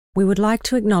We would like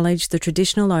to acknowledge the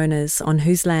traditional owners on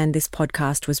whose land this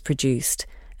podcast was produced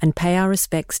and pay our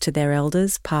respects to their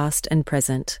elders, past and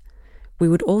present. We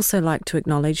would also like to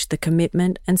acknowledge the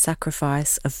commitment and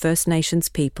sacrifice of First Nations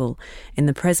people in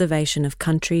the preservation of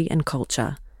country and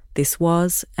culture. This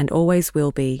was and always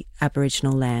will be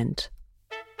Aboriginal land.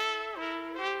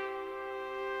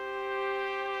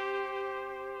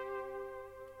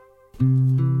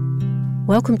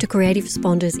 Welcome to Creative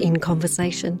Responders in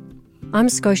Conversation. I'm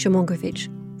Scotia Mongovich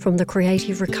from the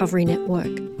Creative Recovery Network,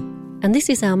 and this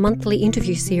is our monthly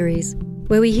interview series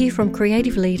where we hear from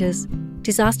creative leaders,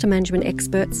 disaster management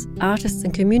experts, artists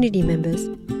and community members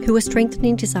who are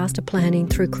strengthening disaster planning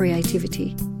through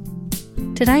creativity.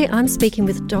 Today I'm speaking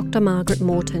with Dr Margaret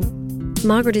Moreton.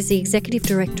 Margaret is the Executive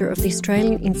Director of the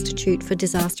Australian Institute for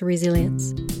Disaster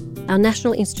Resilience, our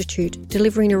national institute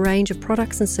delivering a range of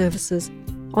products and services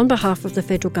on behalf of the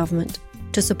federal government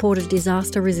to support a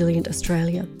disaster-resilient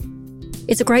Australia.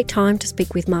 It's a great time to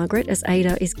speak with Margaret as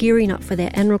AIDA is gearing up for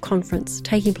their annual conference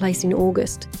taking place in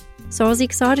August. So I was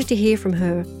excited to hear from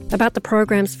her about the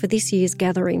programs for this year's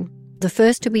gathering, the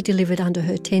first to be delivered under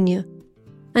her tenure,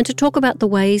 and to talk about the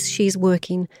ways she is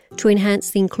working to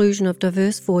enhance the inclusion of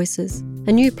diverse voices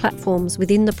and new platforms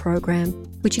within the program,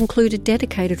 which include a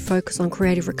dedicated focus on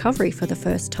creative recovery for the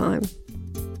first time.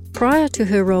 Prior to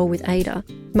her role with AIDA,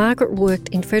 Margaret worked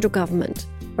in federal government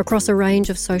across a range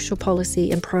of social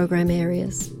policy and program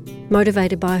areas.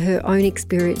 Motivated by her own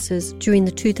experiences during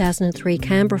the 2003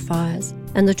 Canberra fires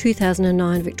and the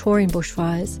 2009 Victorian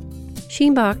bushfires, she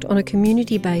embarked on a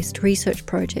community-based research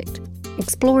project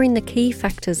exploring the key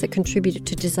factors that contributed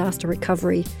to disaster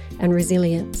recovery and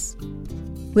resilience.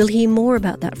 We'll hear more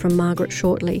about that from Margaret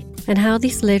shortly and how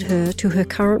this led her to her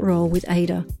current role with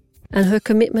AIDA and her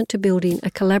commitment to building a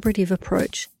collaborative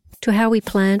approach to how we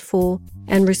plan for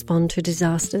and respond to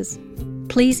disasters.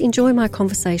 Please enjoy my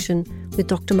conversation with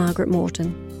Dr Margaret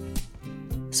Moreton.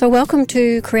 So welcome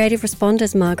to Creative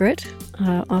Responders, Margaret.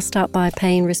 I'll start by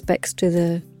paying respects to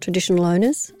the traditional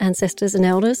owners, ancestors and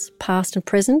elders, past and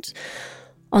present,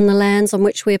 on the lands on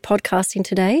which we're podcasting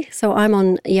today. So I'm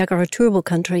on Yagara Turrbal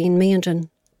country in Meanjin,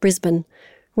 Brisbane.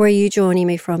 Where are you joining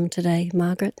me from today,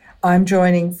 Margaret? I'm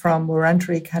joining from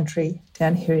Wurundjeri country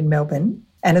down here in Melbourne,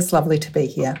 and it's lovely to be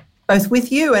here, both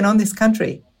with you and on this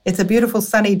country. It's a beautiful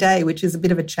sunny day, which is a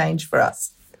bit of a change for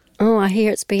us. Oh, I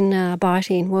hear it's been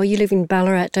biting. Well, you live in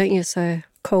Ballarat, don't you? So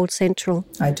cold central.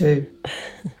 I do.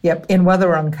 Yep, in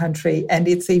Wathaurong country, and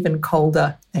it's even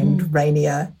colder and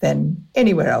rainier than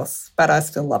anywhere else, but I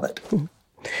still love it.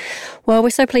 Well,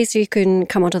 we're so pleased you can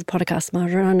come onto the podcast,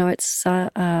 Margaret. I know it's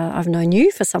I've known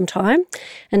you for some time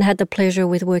and had the pleasure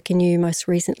with working you most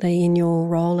recently in your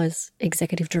role as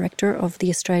Executive Director of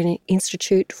the Australian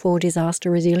Institute for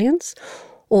Disaster Resilience,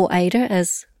 or AIDA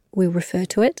as we refer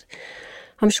to it.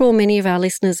 I'm sure many of our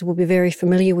listeners will be very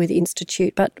familiar with the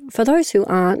Institute, but for those who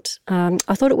aren't,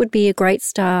 I thought it would be a great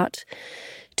start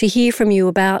to hear from you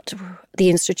about the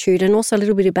Institute and also a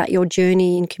little bit about your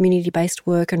journey in community-based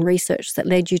work and research that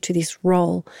led you to this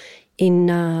role in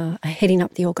heading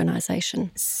up the organisation.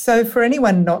 So for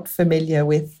anyone not familiar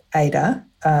with AIDA,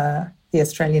 the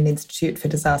Australian Institute for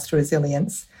Disaster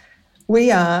Resilience,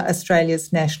 we are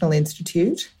Australia's national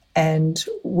institute, and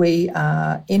we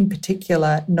are in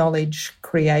particular knowledge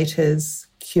creators,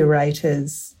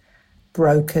 curators,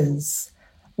 brokers.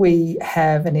 We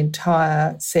have an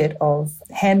entire set of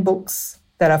handbooks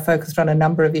that are focused on a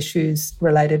number of issues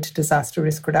related to disaster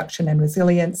risk reduction and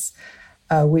resilience.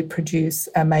 We produce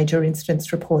a major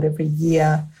incidents report every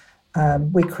year.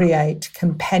 We create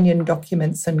companion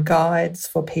documents and guides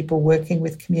for people working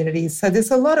with communities. So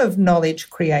there's a lot of knowledge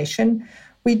creation.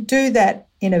 We do that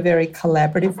in a very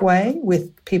collaborative way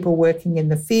with people working in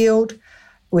the field,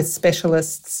 with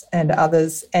specialists and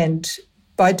others. And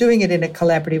by doing it in a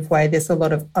collaborative way, there's a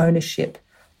lot of ownership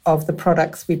of the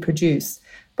products we produce.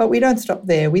 But we don't stop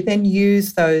there. We then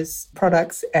use those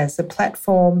products as a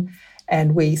platform,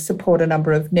 and we support a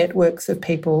number of networks of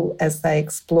people as they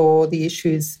explore the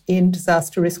issues in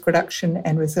disaster risk reduction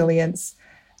and resilience.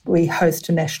 We host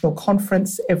a national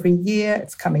conference every year.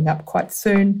 It's coming up quite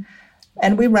soon.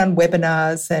 And we run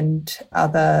webinars and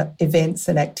other events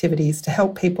and activities to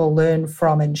help people learn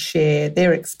from and share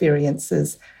their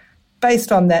experiences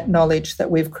based on that knowledge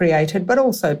that we've created, but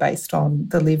also based on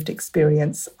the lived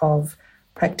experience of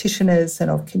practitioners and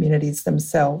of communities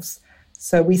themselves.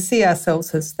 So we see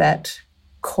ourselves as that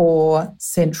core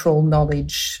central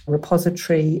knowledge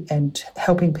repository and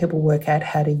helping people work out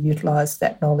how to utilise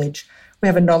that knowledge. We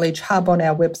have a knowledge hub on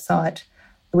our website,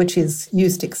 which is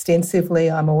used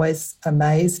extensively. I'm always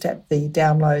amazed at the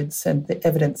downloads and the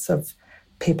evidence of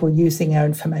people using our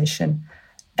information.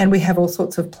 And we have all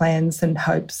sorts of plans and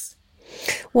hopes.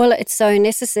 Well, it's so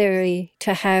necessary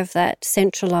to have that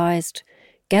centralised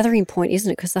gathering point,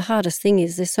 isn't it? Because the hardest thing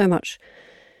is there's so much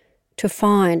to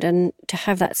find, and to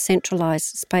have that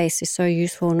centralised space is so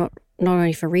useful, not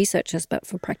only for researchers but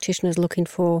for practitioners looking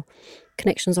for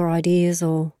connections or ideas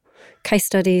or case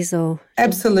studies or...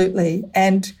 Absolutely.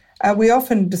 And we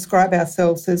often describe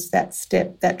ourselves as that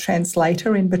step, that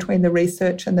translator in between the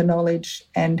research and the knowledge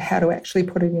and how to actually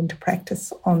put it into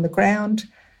practice on the ground.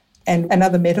 And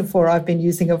another metaphor I've been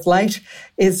using of late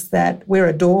is that we're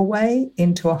a doorway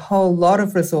into a whole lot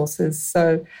of resources.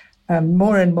 So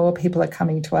more and more people are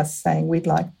coming to us saying, we'd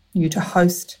like you to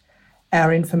host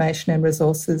our information and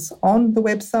resources on the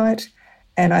website.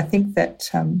 And I think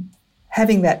that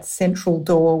having that central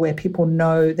door where people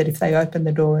know that if they open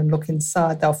the door and look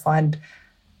inside, they'll find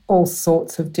all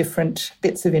sorts of different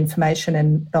bits of information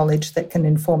and knowledge that can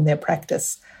inform their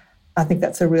practice. I think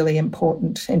that's a really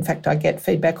important... In fact, I get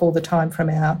feedback all the time from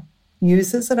our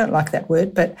users, I don't like that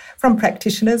word, but from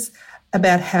practitioners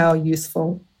about how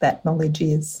useful that knowledge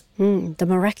is. The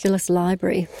miraculous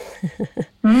library.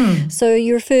 So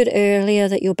you referred earlier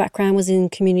that your background was in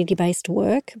community-based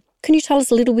work. Can you tell us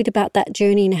a little bit about that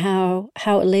journey and how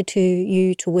it led to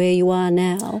you to where you are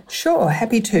now? Sure,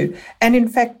 happy to. And in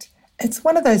fact, it's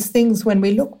one of those things when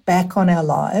we look back on our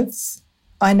lives,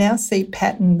 I now see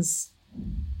patterns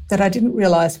that I didn't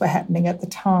realise were happening at the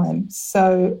time.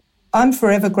 So I'm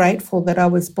forever grateful that I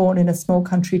was born in a small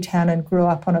country town and grew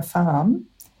up on a farm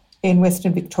in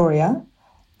Western Victoria.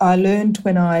 I learned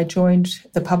when I joined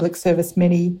the public service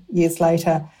many years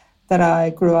later that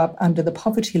I grew up under the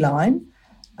poverty line.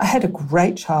 I had a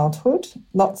great childhood,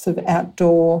 lots of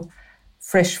outdoor,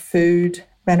 fresh food,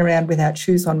 ran around without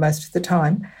shoes on most of the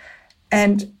time.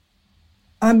 And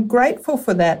I'm grateful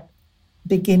for that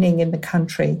beginning in the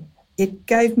country. It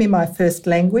gave me my first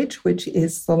language, which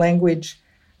is the language,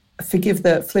 forgive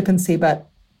the flippancy, but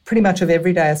pretty much of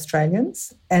everyday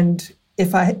Australians. And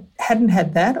if I hadn't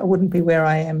had that, I wouldn't be where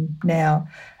I am now.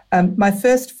 My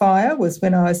first fire was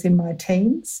when I was in my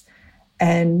teens,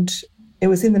 and it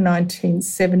was in the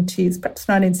 1970s, perhaps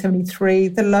 1973.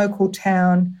 The local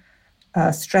town,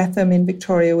 Stratham in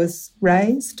Victoria, was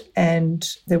razed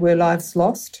and there were lives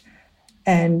lost.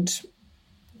 And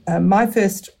my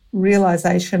first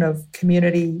realisation of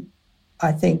community,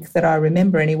 I think, that I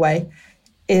remember anyway,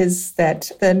 is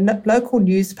that the local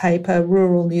newspaper,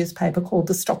 rural newspaper called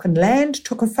The Stock and Land,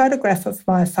 took a photograph of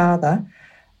my father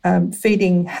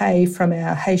feeding hay from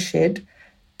our hay shed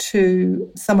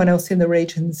to someone else in the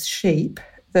region's sheep.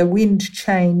 The wind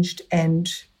changed and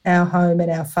our home and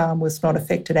our farm was not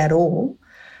affected at all,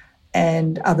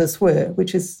 and others were,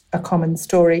 which is a common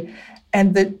story.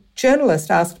 And the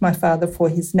journalist asked my father for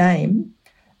his name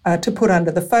to put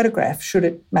under the photograph, should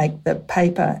it make the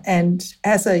paper. And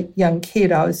as a young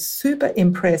kid, I was super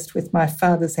impressed with my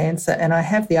father's answer, and I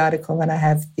have the article and I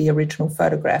have the original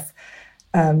photograph.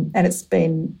 And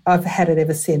I've had it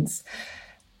ever since.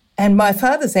 And my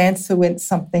father's answer went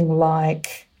something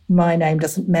like, my name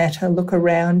doesn't matter, look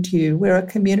around you, we're a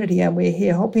community and we're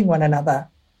here helping one another.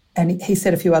 And he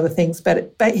said a few other things,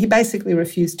 but he basically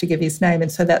refused to give his name,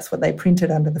 and so that's what they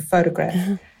printed under the photograph.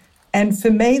 Mm-hmm. And for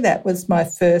me, that was my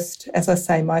first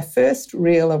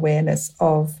real awareness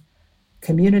of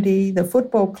community, the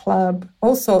football club.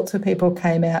 All sorts of people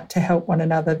came out to help one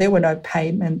another. There were no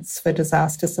payments for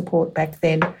disaster support back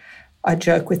then. I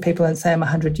joke with people and say I'm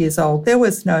 100 years old. There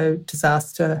was no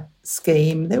disaster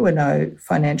scheme. There were no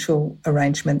financial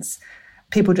arrangements.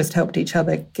 People just helped each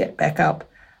other get back up.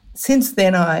 Since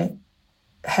then, I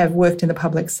have worked in the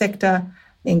public sector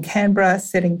in Canberra,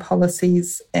 setting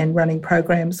policies and running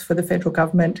programs for the federal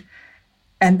government.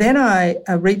 And then I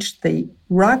reached the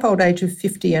ripe old age of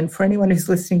 50. And for anyone who's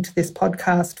listening to this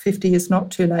podcast, 50 is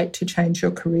not too late to change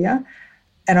your career.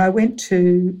 And I went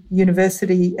to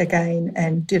university again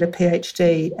and did a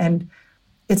PhD. And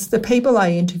it's the people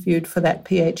I interviewed for that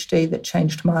PhD that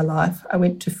changed my life. I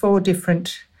went to 4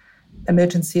 different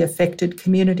emergency-affected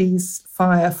communities: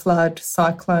 fire, flood,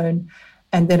 cyclone,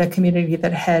 and then a community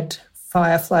that had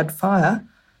fire, flood, fire,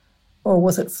 or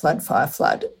was it flood, fire,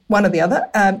 flood? One or the other,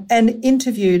 and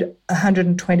interviewed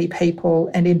 120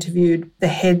 people and interviewed the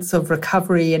heads of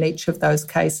recovery in each of those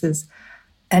cases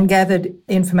and gathered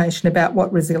information about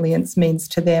what resilience means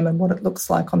to them and what it looks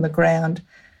like on the ground.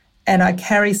 And I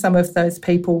carry some of those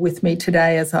people with me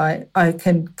today, as I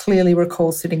can clearly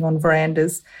recall sitting on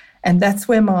verandas. And that's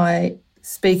where my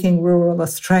speaking rural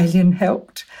Australian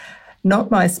helped. Not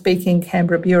my speaking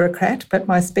Canberra bureaucrat, but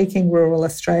my speaking rural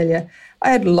Australia.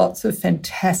 I had lots of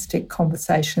fantastic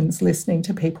conversations listening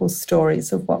to people's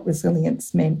stories of what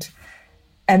resilience meant.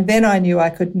 And then I knew I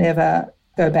could never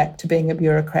go back to being a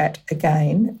bureaucrat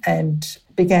again and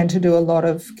began to do a lot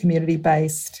of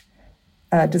community-based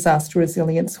disaster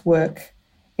resilience work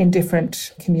in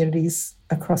different communities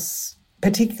across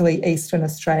particularly Eastern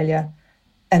Australia.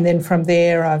 And then from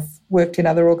there, I've worked in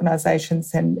other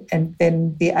organisations and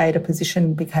then the AIDA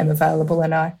position became available.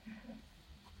 And I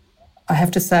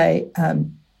have to say,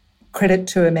 credit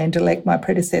to Amanda Leck, my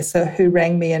predecessor, who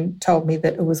rang me and told me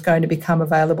that it was going to become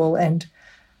available. And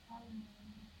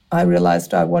I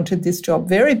realised I wanted this job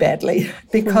very badly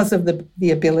because of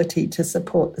the ability to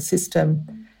support the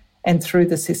system and through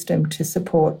the system to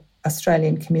support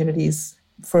Australian communities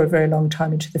for a very long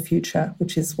time into the future,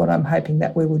 which is what I'm hoping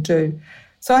that we will do.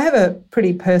 So I have a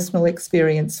pretty personal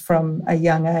experience from a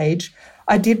young age.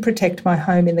 I did protect my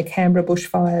home in the Canberra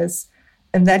bushfires,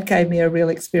 and that gave me a real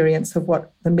experience of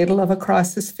what the middle of a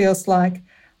crisis feels like.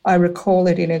 I recall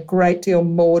it in a great deal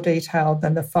more detail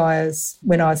than the fires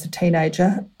when I was a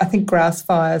teenager. I think grass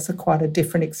fires are quite a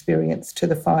different experience to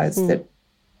the fires that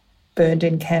burned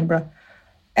in Canberra.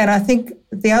 And I think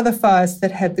the other fires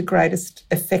that had the greatest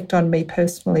effect on me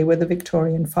personally were the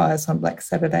Victorian fires on Black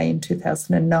Saturday in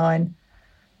 2009.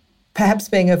 Perhaps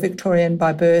being a Victorian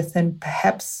by birth and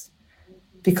perhaps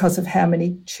because of how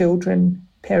many children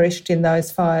perished in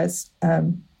those fires.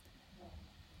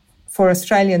 For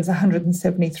Australians,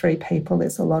 173 people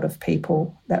is a lot of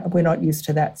people. That we're not used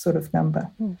to that sort of number.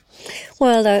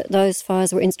 Well, those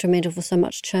fires were instrumental for so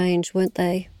much change, weren't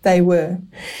they? They were.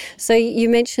 So you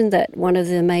mentioned that one of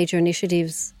the major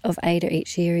initiatives of AIDA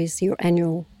each year is your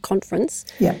annual conference,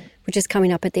 which is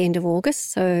coming up at the end of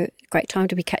August. So great time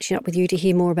to be catching up with you to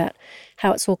hear more about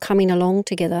how it's all coming along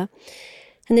together.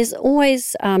 And there's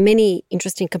always many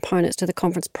interesting components to the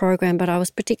conference program, but I was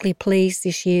particularly pleased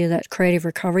this year that Creative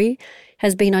Recovery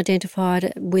has been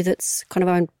identified with its kind of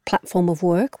own platform of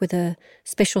work with a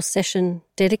special session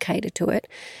dedicated to it.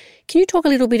 Can you talk a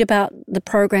little bit about the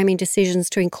programming decisions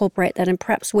to incorporate that and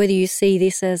perhaps whether you see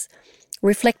this as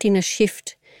reflecting a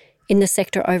shift in the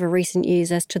sector over recent years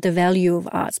as to the value of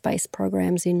arts-based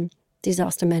programs in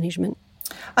disaster management?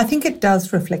 I think it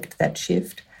does reflect that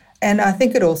shift. And I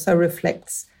think it also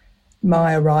reflects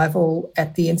my arrival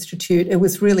at the Institute. It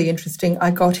was really interesting.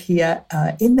 I got here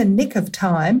in the nick of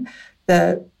time.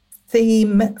 The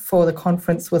theme for the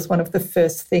conference was one of the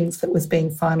first things that was being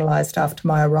finalised after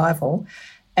my arrival.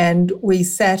 And we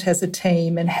sat as a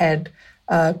team and had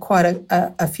quite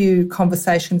a few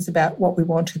conversations about what we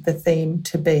wanted the theme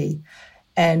to be.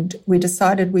 And we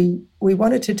decided we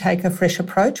wanted to take a fresh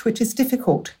approach, which is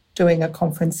difficult doing a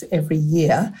conference every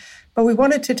year. But we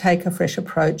wanted to take a fresh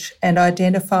approach and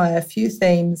identify a few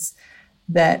themes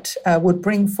that would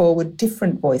bring forward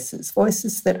different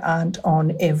voices that aren't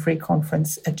on every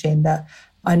conference agenda.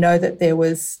 I know that there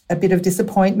was a bit of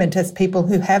disappointment as people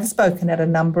who have spoken at a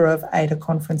number of AIDA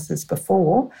conferences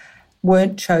before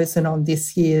weren't chosen on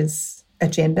this year's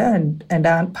agenda and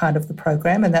aren't part of the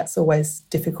program, and that's always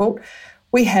difficult.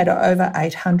 We had over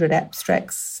 800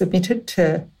 abstracts submitted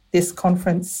to this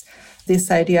conference, this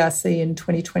ADRC in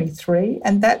 2023,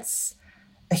 and that's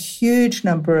a huge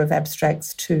number of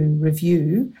abstracts to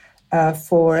review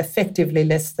for effectively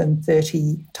less than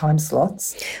 30 time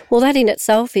slots. Well, that in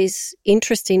itself is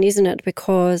interesting, isn't it?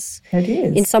 Because it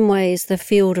is. In some ways the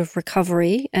field of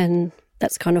recovery, and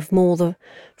that's kind of more the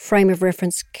frame of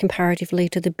reference comparatively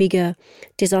to the bigger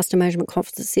disaster management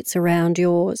conference that sits around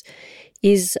yours,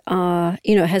 is,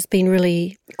 has been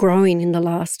really growing in the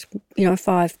last,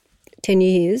 5-10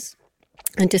 years.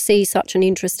 And to see such an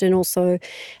interest and also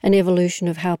an evolution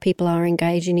of how people are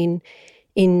engaging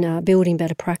in building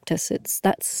better practice,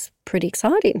 that's pretty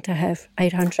exciting to have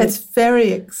 800. It's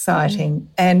very exciting.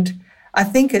 And I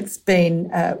think it's been,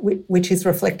 which is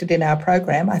reflected in our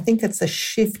program, I think it's a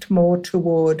shift more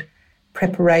toward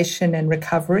preparation and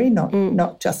recovery,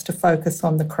 not just to focus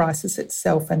on the crisis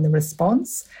itself and the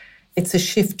response. It's a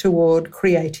shift toward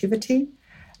creativity.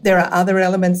 There are other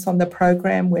elements on the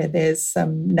program where there's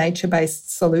some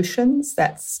nature-based solutions.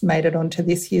 That's made it onto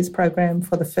this year's program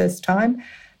for the first time.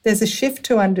 There's a shift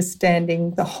to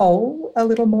understanding the whole a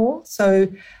little more. So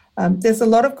there's a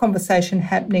lot of conversation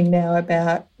happening now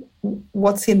about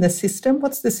what's in the system,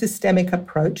 what's the systemic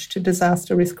approach to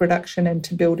disaster risk reduction and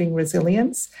to building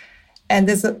resilience. And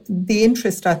the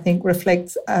interest, I think,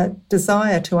 reflects a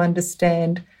desire to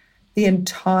understand the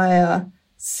entire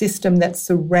system that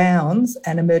surrounds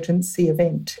an emergency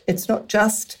event. It's not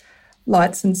just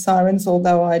lights and sirens,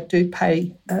 although I do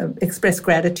express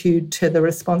gratitude to the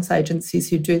response agencies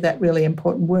who do that really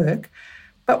important work.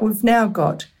 But we've now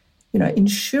got,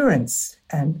 insurance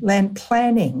and land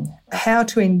planning, how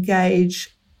to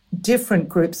engage different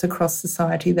groups across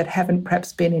society that haven't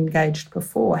perhaps been engaged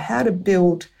before, how to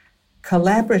build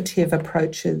collaborative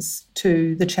approaches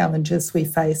to the challenges we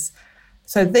face.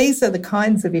 So these are the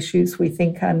kinds of issues we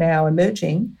think are now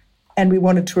emerging, and we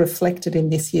wanted to reflect it in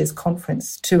this year's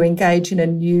conference to engage in a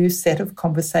new set of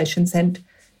conversations. And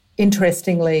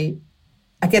interestingly,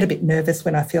 I get a bit nervous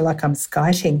when I feel like I'm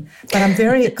skiting, but I'm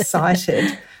very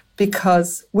excited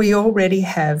because we already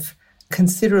have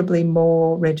considerably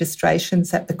more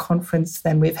registrations at the conference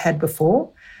than we've had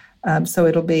before. So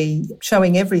it'll be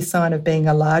showing every sign of being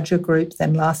a larger group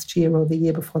than last year or the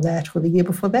year before that or the year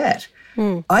before that.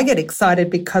 I get excited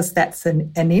because that's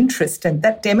an interest, and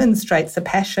that demonstrates a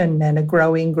passion and a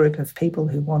growing group of people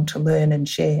who want to learn and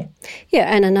share.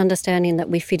 Yeah, and an understanding that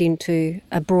we fit into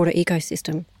a broader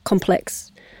ecosystem,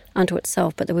 complex unto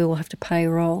itself, but that we all have to play a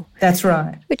role. That's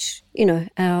right. Which,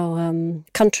 our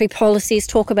country policies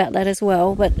talk about that as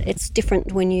well, but it's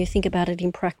different when you think about it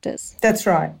in practice. That's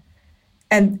right.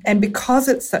 And because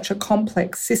it's such a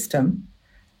complex system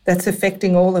that's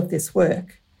affecting all of this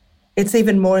work, it's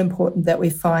even more important that we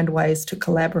find ways to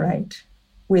collaborate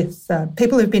with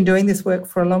people who've been doing this work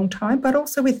for a long time, but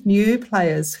also with new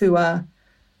players who are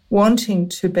wanting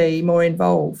to be more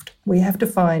involved. We have to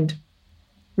find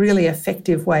really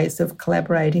effective ways of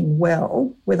collaborating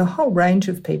well with a whole range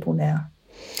of people now.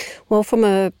 Well, from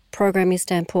a programming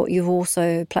standpoint, you've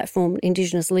also platformed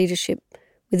Indigenous leadership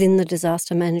within the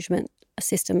disaster management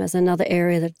system as another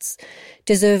area that's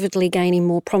deservedly gaining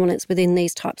more prominence within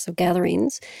these types of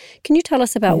gatherings. Can you tell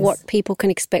us about what people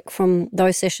can expect from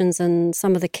those sessions and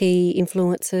some of the key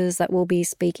influencers that will be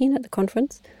speaking at the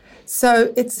conference?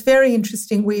 So it's very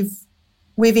interesting.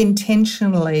 We've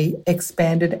intentionally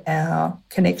expanded our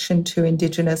connection to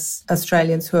Indigenous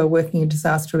Australians who are working in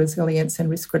disaster resilience and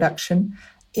risk reduction.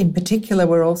 In particular,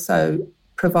 we're also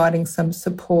providing some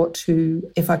support to,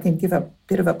 if I can give a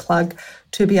bit of a plug,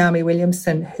 to Biami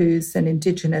Williamson, who's an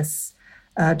Indigenous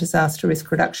disaster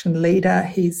risk reduction leader.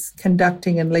 He's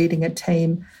conducting and leading a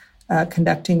team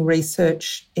conducting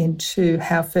research into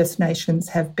how First Nations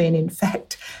have been, in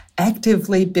fact,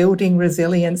 actively building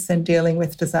resilience and dealing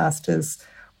with disasters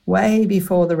way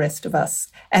before the rest of us.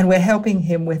 And we're helping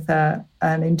him with an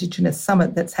Indigenous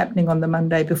summit that's happening on the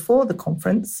Monday before the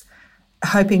conference,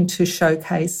 hoping to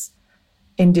showcase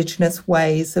Indigenous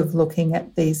ways of looking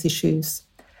at these issues.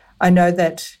 I know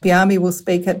that Biami will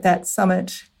speak at that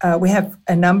summit. We have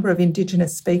a number of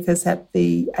Indigenous speakers at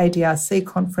the ADRC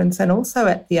conference and also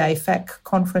at the AFAC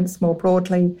conference more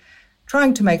broadly,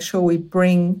 trying to make sure we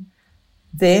bring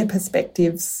their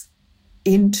perspectives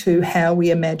into how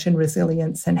we imagine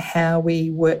resilience and how we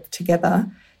work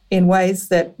together in ways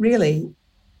that really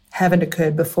haven't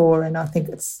occurred before, and I think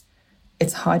it's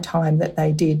high time that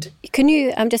they did. Can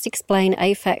you just explain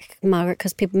AFAC, Margaret,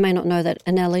 because people may not know that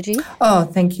analogy? Oh,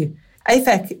 thank you.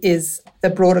 AFAC is the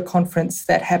broader conference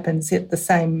that happens at the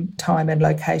same time and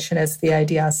location as the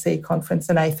ADRC conference,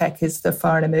 and AFAC is the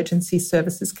Fire and Emergency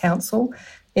Services Council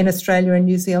in Australia and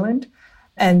New Zealand,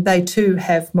 and they too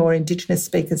have more Indigenous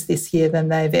speakers this year than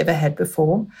they've ever had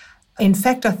before. In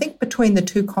fact, I think between the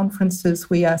two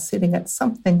conferences we are sitting at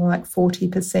something like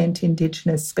 40%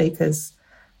 Indigenous speakers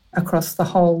across the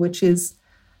whole, which is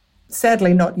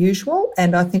sadly not usual,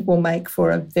 and I think will make for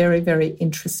a very, very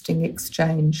interesting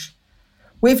exchange.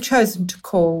 We've chosen to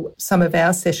call some of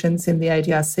our sessions in the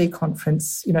ADRC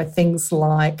conference, things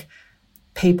like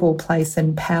people, place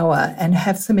and power, and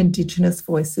have some Indigenous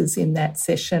voices in that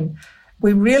session.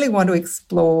 We really want to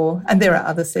explore, and there are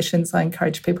other sessions, I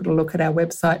encourage people to look at our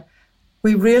website.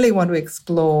 We really want to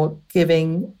explore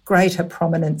giving greater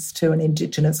prominence to an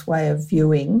Indigenous way of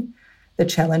viewing the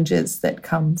challenges that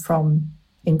come from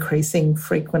increasing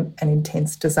frequent and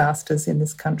intense disasters in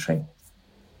this country.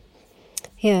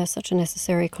 Yeah, such a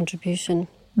necessary contribution.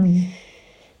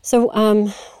 So,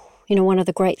 one of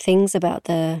the great things about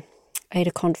the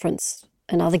ADA conference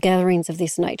and other gatherings of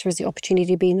this nature is the opportunity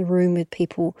to be in the room with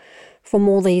people from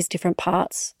all these different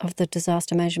parts of the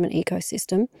disaster management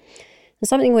ecosystem. And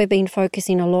something we've been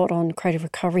focusing a lot on Creative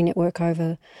Recovery Network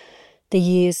over the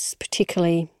years,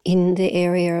 particularly in the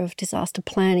area of disaster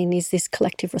planning, is this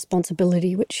collective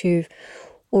responsibility, which you've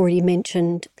already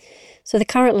mentioned. So the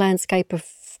current landscape of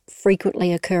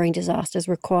frequently occurring disasters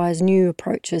requires new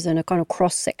approaches and a kind of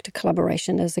cross-sector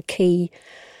collaboration as a key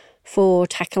for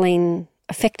tackling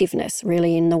effectiveness,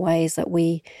 really, in the ways that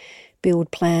we build,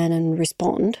 plan and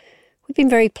respond. We've been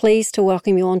very pleased to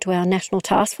welcome you onto our National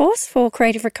Task Force for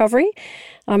Creative Recovery,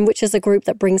 which is a group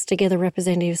that brings together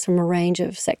representatives from a range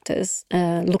of sectors,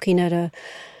 looking at an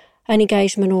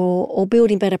engagement or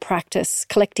building better practice,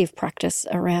 collective practice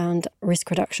around risk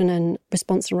reduction and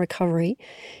response and recovery.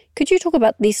 Could you talk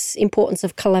about this importance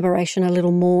of collaboration a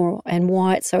little more and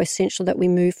why it's so essential that we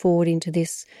move forward into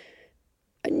this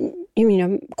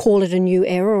call it a new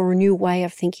era or a new way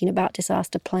of thinking about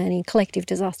disaster planning, collective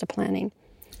disaster planning?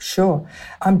 Sure.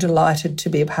 I'm delighted to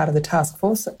be a part of the task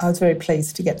force. I was very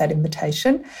pleased to get that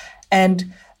invitation.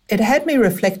 And it had me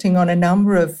reflecting on a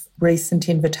number of recent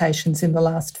invitations in the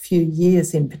last few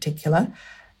years in particular.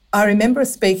 I remember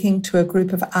speaking to a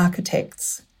group of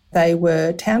architects. They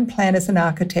were town planners and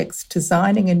architects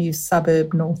designing a new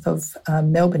suburb north of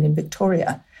Melbourne in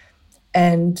Victoria.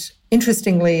 And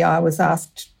interestingly, I was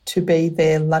asked to be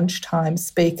their lunchtime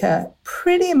speaker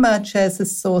pretty much as a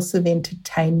source of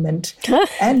entertainment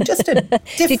and just a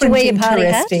different,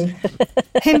 interesting...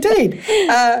 Indeed.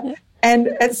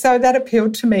 And so that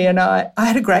appealed to me, and I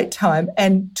had a great time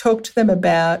and talked to them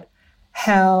about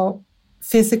how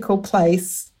physical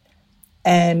place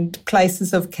and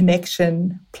places of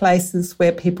connection, places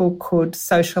where people could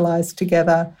socialise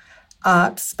together,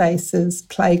 art spaces,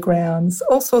 playgrounds,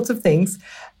 all sorts of things,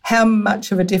 how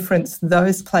much of a difference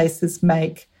those places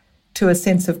make to a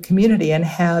sense of community and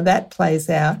how that plays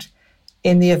out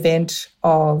in the event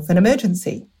of an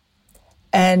emergency.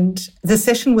 And the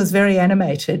session was very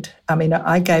animated. I mean,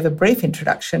 I gave a brief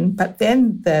introduction, but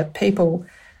then the people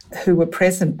who were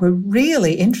present were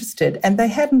really interested and they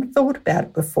hadn't thought about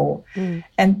it before.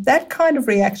 And that kind of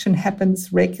reaction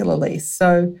happens regularly.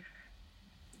 So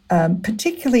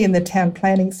particularly in the town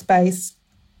planning space,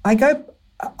 I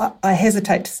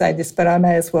hesitate to say this, but I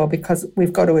may as well because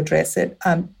we've got to address it.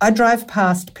 I drive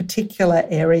past particular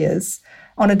areas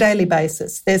on a daily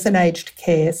basis. There's an aged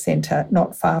care centre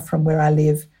not far from where I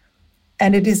live,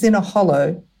 and it is in a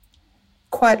hollow,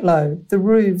 quite low. The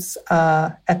roofs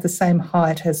are at the same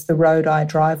height as the road I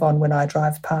drive on when I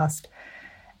drive past.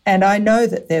 And I know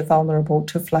that they're vulnerable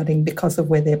to flooding because of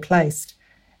where they're placed.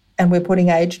 And we're putting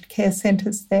aged care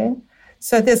centres there.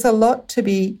 So there's a lot to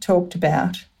be talked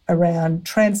about around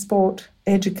transport,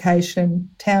 education,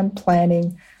 town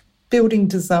planning, building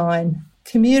design,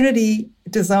 community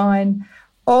design,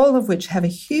 all of which have a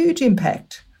huge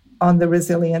impact on the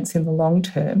resilience in the long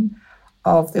term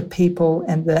of the people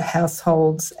and the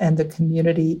households and the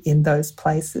community in those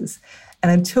places.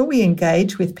 And until we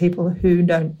engage with people who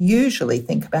don't usually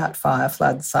think about fire,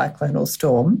 flood, cyclone or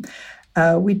storm,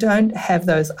 we don't have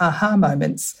those aha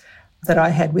moments that I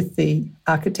had with the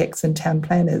architects and town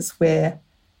planners where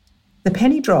the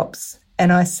penny drops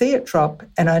and I see it drop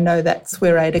and I know that's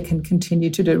where Ada can continue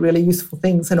to do really useful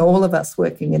things and all of us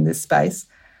working in this space,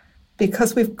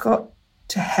 because we've got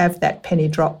to have that penny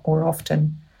drop more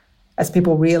often as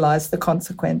people realise the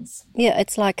consequence. Yeah,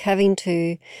 it's like having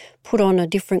to put on a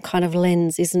different kind of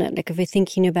lens, isn't it? Like if we're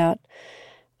thinking about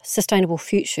sustainable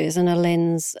futures and a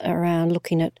lens around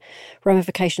looking at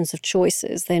ramifications of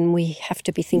choices, then we have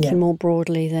to be thinking more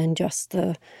broadly than just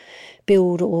the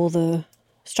build or the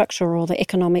structure or the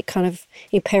economic kind of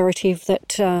imperative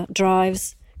that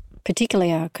drives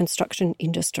particularly our construction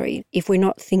industry. If we're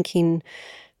not thinking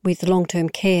with long-term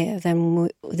care, then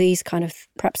these kind of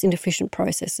perhaps inefficient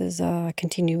processes are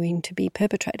continuing to be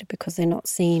perpetrated because they're not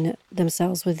seeing it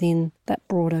themselves within that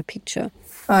broader picture.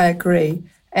 I agree.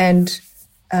 And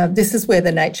this is where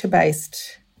the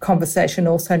nature-based conversation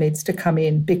also needs to come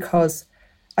in, because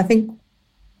I think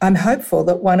I'm hopeful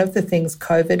that one of the things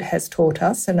COVID has taught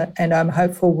us, and I'm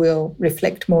hopeful we'll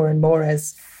reflect more and more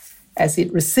as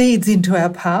it recedes into our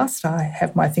past, I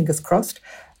have my fingers crossed,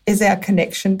 is our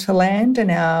connection to land and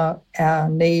our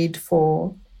need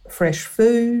for fresh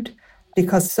food,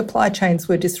 because supply chains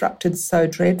were disrupted so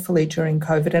dreadfully during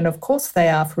COVID, and of course they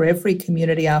are for every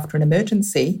community after an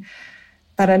emergency.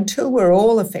 But until we're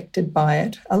all affected by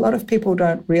it, a lot of people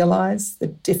don't realise the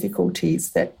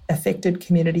difficulties that affected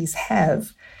communities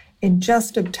have in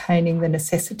just obtaining the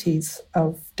necessities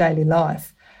of daily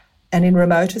life. And in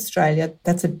remote Australia,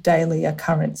 that's a daily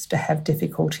occurrence to have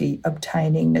difficulty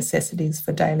obtaining necessities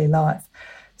for daily life.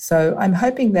 So I'm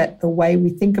hoping that the way we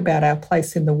think about our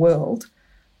place in the world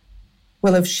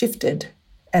will have shifted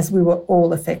as we were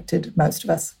all affected, most of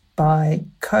us, by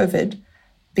COVID,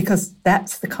 because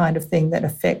that's the kind of thing that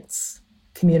affects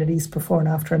communities before and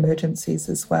after emergencies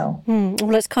as well.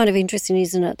 Well, it's kind of interesting,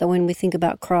 isn't it, that when we think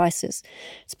about crisis,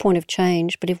 it's a point of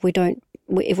change, but if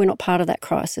we're not part of that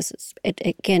crisis, it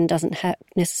again doesn't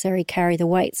necessarily carry the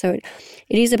weight. So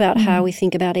it is about how we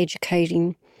think about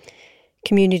educating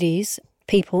communities,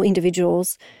 people,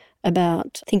 individuals,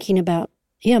 about thinking about,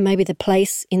 maybe the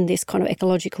place in this kind of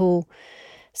ecological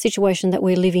situation that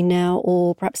we're living now,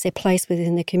 or perhaps their place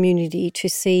within the community, to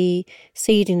see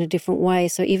it in a different way.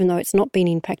 So even though it's not been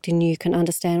impacting you, can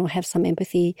understand or have some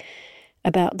empathy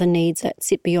about the needs that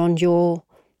sit beyond your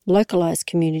localised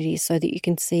communities, so that you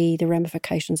can see the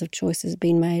ramifications of choices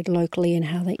being made locally and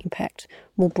how they impact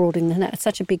more broadly than that. It's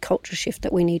such a big cultural shift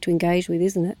that we need to engage with,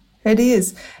 isn't it? It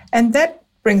is. And that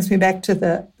brings me back to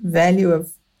the value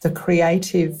of the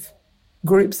creative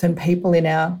groups and people in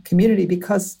our community,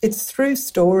 because it's through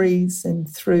stories and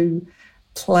through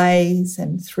plays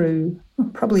and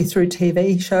probably through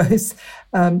TV shows,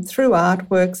 through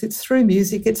artworks, it's through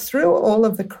music, it's through all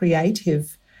of the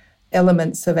creative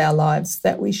elements of our lives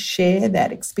that we share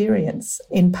that experience,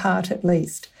 in part at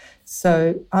least.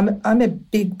 So I'm a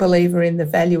big believer in the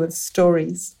value of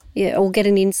stories. Yeah, or get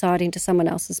an insight into someone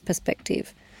else's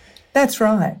perspective. That's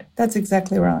right. That's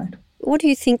exactly right. What do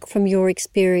you think from your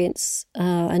experience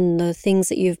and the things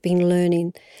that you've been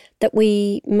learning that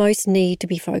we most need to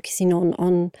be focusing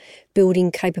on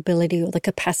building capability or the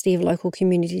capacity of local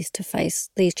communities to face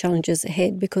these challenges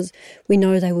ahead, because we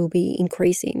know they will be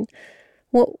increasing?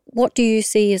 What do you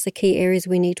see as the key areas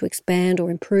we need to expand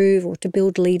or improve, or to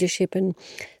build leadership and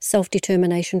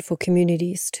self-determination for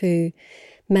communities to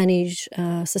manage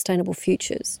sustainable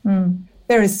futures?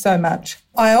 There is so much.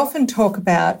 I often talk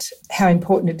about how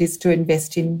important it is to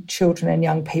invest in children and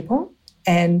young people.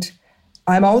 And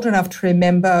I'm old enough to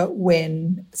remember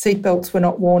when seatbelts were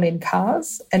not worn in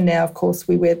cars, and now, of course,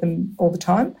 we wear them all the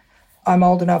time. I'm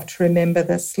old enough to remember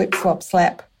the slip, slop,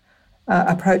 slap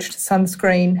approach to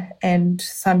sunscreen and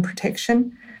sun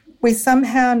protection. We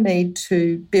somehow need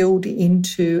to build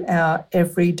into our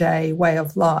everyday way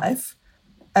of life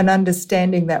an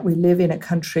understanding that we live in a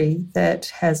country that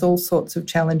has all sorts of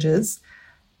challenges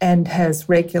and has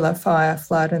regular fire,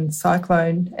 flood and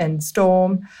cyclone and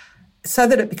storm, so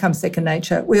that it becomes second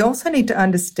nature. We also need to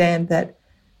understand that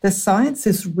the science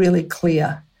is really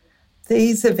clear.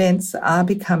 These events are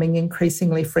becoming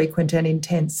increasingly frequent and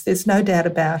intense. There's no doubt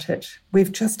about it.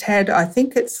 We've just had, I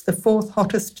think it's the 4th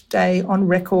hottest day on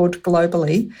record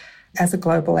globally as a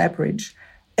global average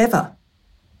ever.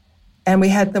 And we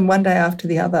had them one day after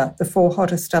the other. The 4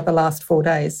 hottest are the last 4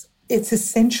 days. It's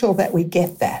essential that we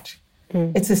get that.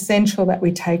 It's essential that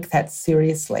we take that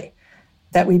seriously,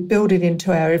 that we build it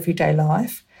into our everyday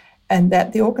life, and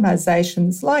that the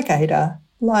organisations like AIDA,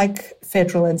 like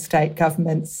federal and state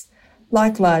governments,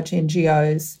 like large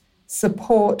NGOs,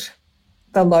 support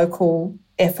the local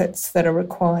efforts that are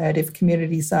required if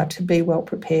communities are to be well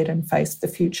prepared and face the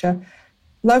future.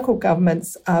 Local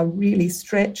governments are really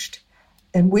stretched,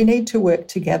 and we need to work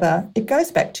together. It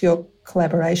goes back to your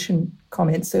collaboration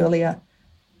comments earlier.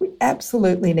 We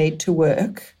absolutely need to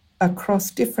work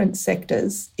across different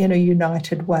sectors in a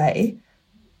united way,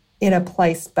 in a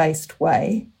place-based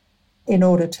way, in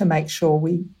order to make sure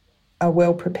we are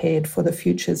well prepared for the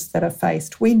futures that are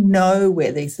faced. We know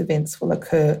where these events will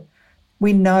occur.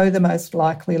 We know the most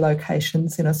likely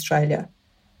locations in Australia.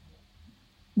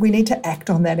 We need to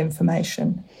act on that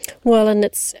information. Well, and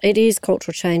it is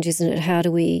cultural change, isn't it? How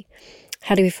do we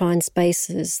find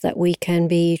spaces that we can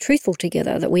be truthful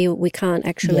together, that we can't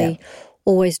actually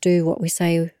always do what we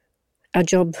say our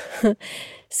job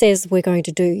says we're going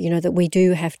to do, you know, that we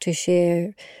do have to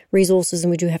share resources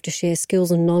and we do have to share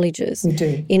skills and knowledges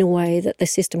in a way that the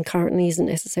system currently isn't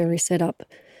necessarily set up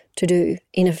to do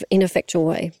in an effectual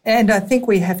way. And I think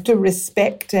we have to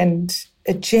respect and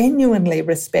genuinely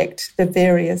respect the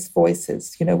various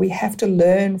voices. You know, we have to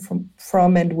learn from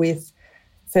and with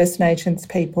First Nations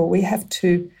people. We have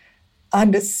to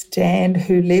understand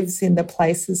who lives in the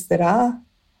places that are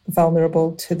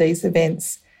vulnerable to these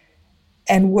events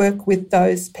and work with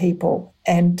those people.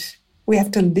 And we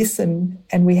have to listen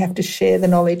and we have to share the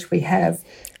knowledge we have.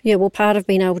 Yeah, well, part of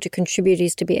being able to contribute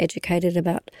is to be educated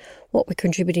about what we're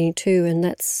contributing to, and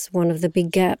that's one of the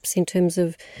big gaps in terms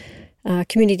of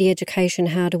community education.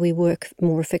 How do we work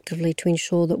more effectively to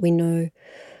ensure that we know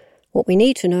what we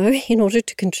need to know in order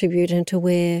to contribute, and to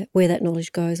where that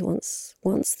knowledge goes once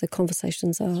the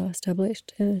conversations are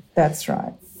established? Yeah. That's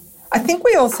right. I think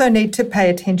we also need to pay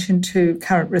attention to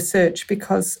current research,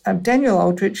 because Daniel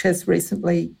Aldrich has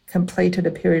recently completed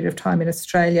a period of time in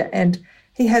Australia, and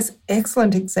he has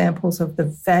excellent examples of the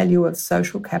value of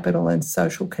social capital and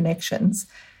social connections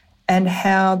and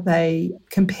how they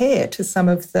compare to some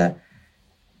of the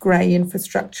grey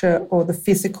infrastructure or the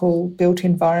physical built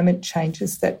environment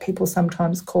changes that people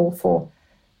sometimes call for.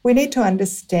 We need to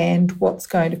understand what's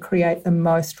going to create the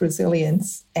most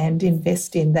resilience and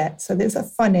invest in that. So there's a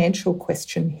financial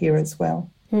question here as well.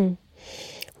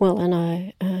 Well,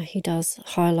 and he does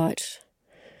highlight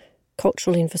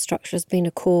cultural infrastructure as being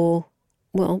a core,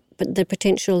 but the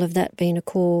potential of that being a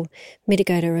core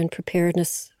mitigator and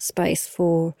preparedness space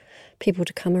for people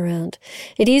to come around.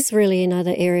 It is really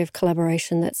another area of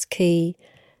collaboration that's key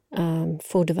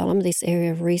for development, this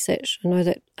area of research. I know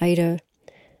that AIDA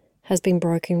has been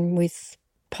broken with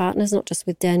partners, not just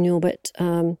with Daniel, but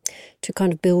to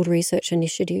kind of build research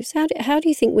initiatives. How do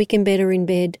you think we can better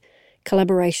embed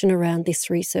collaboration around this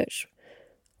research.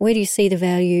 Where do you see the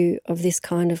value of this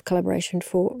kind of collaboration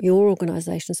for your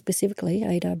organisation specifically,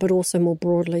 ADA, but also more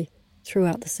broadly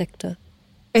throughout the sector?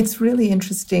 It's really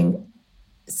interesting.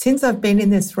 Since I've been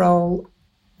in this role,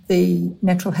 the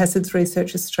Natural Hazards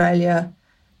Research Australia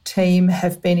team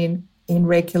have been in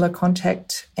regular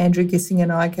contact. Andrew Gissing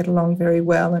and I get along very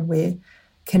well, and we're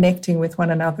connecting with one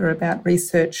another about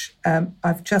research.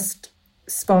 I've just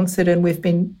sponsored, and we've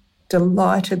been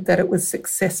delighted that it was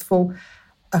successful,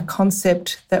 a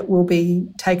concept that will be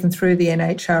taken through the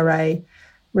NHRA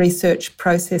research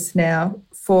process now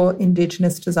for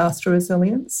Indigenous disaster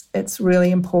resilience. It's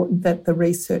really important that the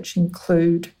research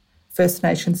include First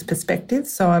Nations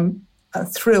perspectives. So I'm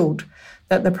thrilled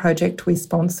that the project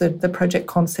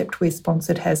concept we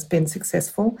sponsored has been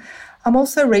successful. I'm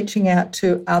also reaching out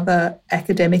to other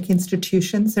academic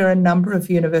institutions. There are a number of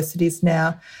universities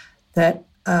now that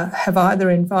have either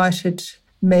invited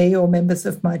me or members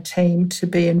of my team to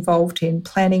be involved in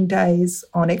planning days,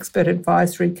 on expert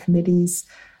advisory committees,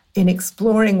 in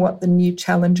exploring what the new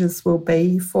challenges will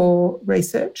be for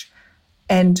research.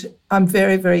 And I'm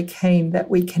very, very keen that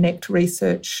we connect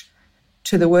research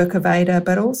to the work of ADA,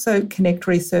 but also connect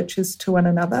researchers to one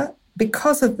another.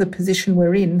 Because of the position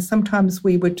we're in, sometimes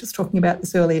we were just talking about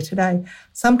this earlier today,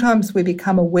 sometimes we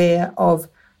become aware of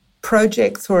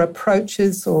projects or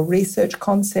approaches or research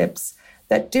concepts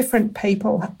that different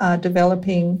people are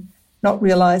developing, not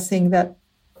realising that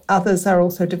others are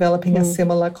also developing a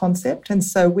similar concept. And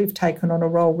so we've taken on a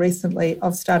role recently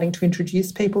of starting to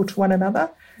introduce people to one another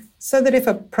so that if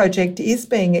a project is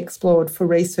being explored for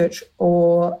research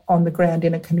or on the ground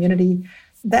in a community,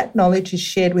 that knowledge is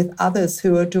shared with others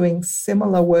who are doing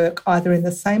similar work either in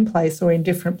the same place or in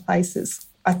different places.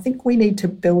 I think we need to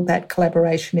build that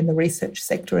collaboration in the research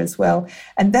sector as well.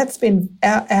 And that's been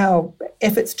our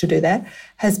efforts to do that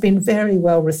has been very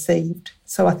well received.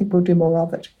 So I think we'll do more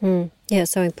of it. Yeah,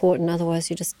 so important.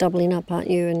 Otherwise you're just doubling up, aren't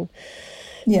you? And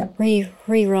yeah,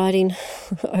 rewriting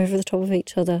over the top of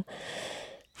each other.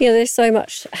 Yeah, there's so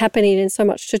much happening and so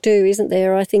much to do, isn't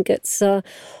there? I think it's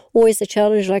always a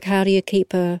challenge, like how do you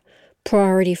keep a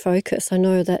priority focus? I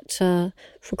know that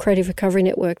for Creative Recovery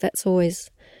Network, that's always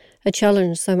a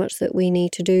challenge, so much that we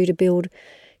need to do to build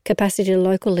capacity at a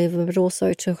local level, but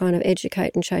also to kind of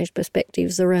educate and change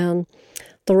perspectives around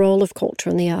the role of culture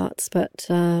and the arts. But,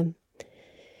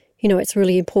 it's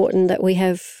really important that we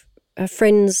have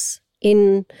friends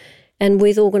in and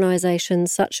with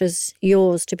organisations such as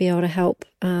yours to be able to help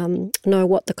know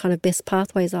what the kind of best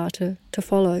pathways are to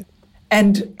follow.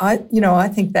 And I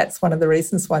think that's one of the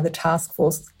reasons why the task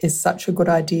force is such a good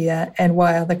idea and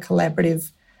why other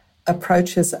collaborative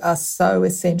approaches are so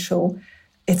essential.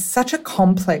 It's such a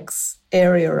complex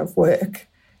area of work.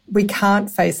 We can't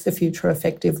face the future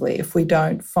effectively if we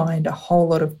don't find a whole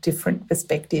lot of different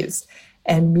perspectives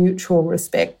and mutual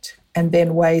respect and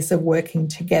then ways of working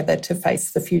together to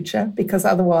face the future, because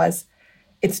otherwise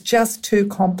it's just too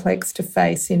complex to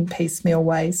face in piecemeal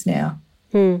ways now.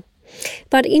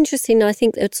 But interesting, I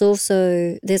think it's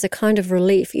also, there's a kind of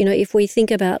relief. If we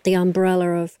think about the umbrella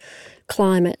of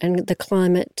climate and the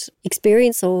climate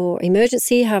experience or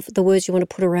emergency, have the words you want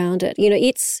to put around it,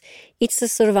 it's the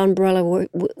sort of umbrella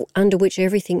under which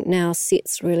everything now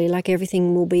sits, really. Like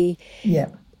everything will be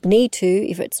need to,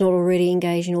 if it's not already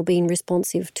engaging or being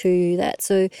responsive to that.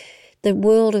 So the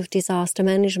world of disaster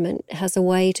management has a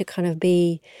way to kind of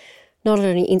be not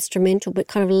only instrumental, but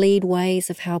kind of lead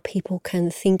ways of how people can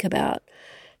think about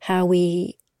how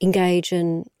we engage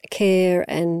and care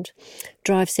and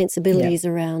drive sensibilities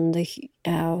around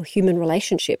our human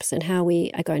relationships and how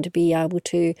we are going to be able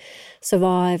to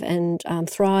survive and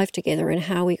thrive together, and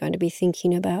how we're going to be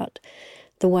thinking about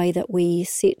the way that we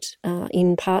sit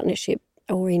in partnership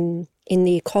or in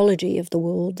the ecology of the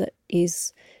world that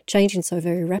is changing so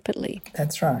very rapidly.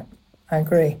 That's right. I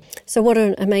agree. So what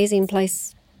an amazing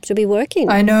place to be working.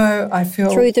 I know. I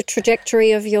feel through the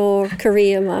trajectory of your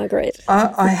career, Margaret.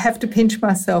 I have to pinch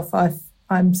myself.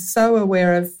 I'm so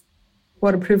aware of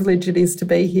what a privilege it is to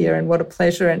be here and what a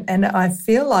pleasure. And I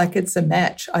feel like it's a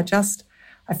match. I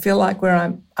feel like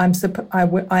where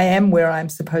I am where I'm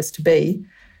supposed to be,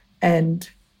 and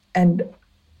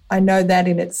I know that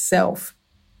in itself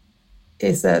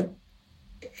is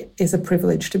a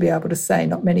privilege to be able to say.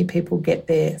 Not many people get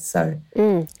there. So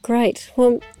great.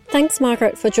 Well, thanks,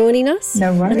 Margaret, for joining us.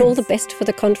 No worries. And all the best for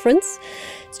the conference.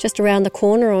 It's just around the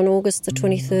corner on August the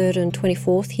 23rd and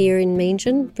 24th here in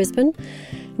Meanjin, Brisbane.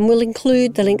 And we'll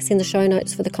include the links in the show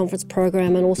notes for the conference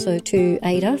program and also to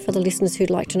ADA for the listeners who'd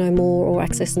like to know more or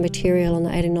access the material on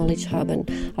the ADA Knowledge Hub.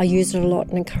 And I use it a lot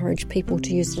and encourage people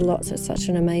to use it a lot, so it's such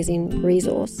an amazing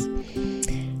resource.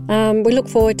 We look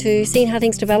forward to seeing how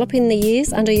things develop in the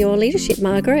years under your leadership,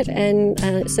 Margaret, and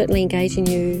certainly engaging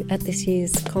you at this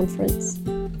year's conference.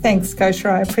 Thanks, Scotia.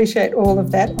 I appreciate all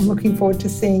of that. I'm looking forward to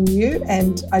seeing you,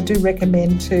 and I do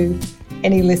recommend to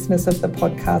any listeners of the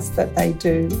podcast that they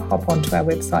do hop onto our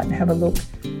website and have a look.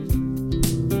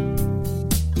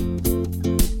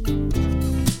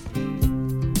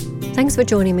 Thanks for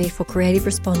joining me for Creative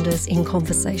Responders in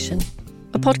Conversation,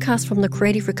 a podcast from the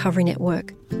Creative Recovery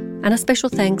Network, and a special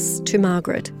thanks to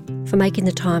Margaret for making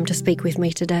the time to speak with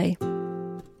me today.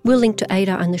 We'll link to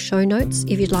Ada in the show notes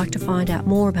if you'd like to find out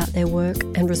more about their work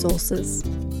and resources.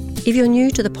 If you're new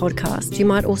to the podcast, you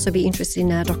might also be interested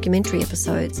in our documentary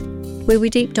episodes, where we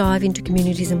deep dive into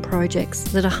communities and projects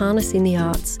that are harnessing the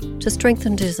arts to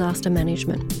strengthen disaster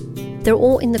management. They're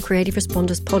all in the Creative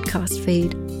Responders podcast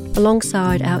feed,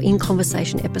 alongside our In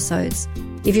Conversation episodes.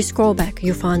 If you scroll back,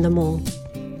 you'll find them all.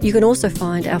 You can also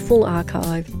find our full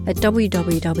archive at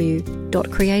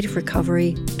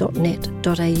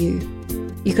www.creativerecovery.net.au.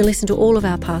 You can listen to all of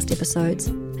our past episodes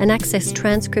and access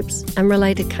transcripts and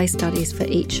related case studies for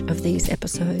each of these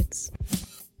episodes.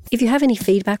 If you have any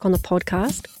feedback on the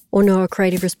podcast or know a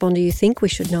creative responder you think we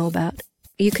should know about,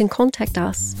 you can contact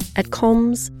us at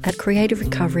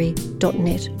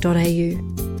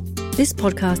comms@creativerecovery.net.au. This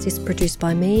podcast is produced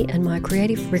by me and my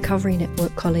Creative Recovery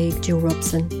Network colleague Jill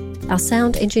Robson. Our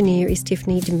sound engineer is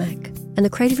Tiffany DeMack, and the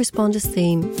Creative Responders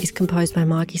theme is composed by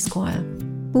Mikey Squire.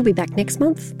 We'll be back next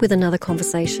month with another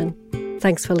conversation.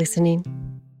 Thanks for listening.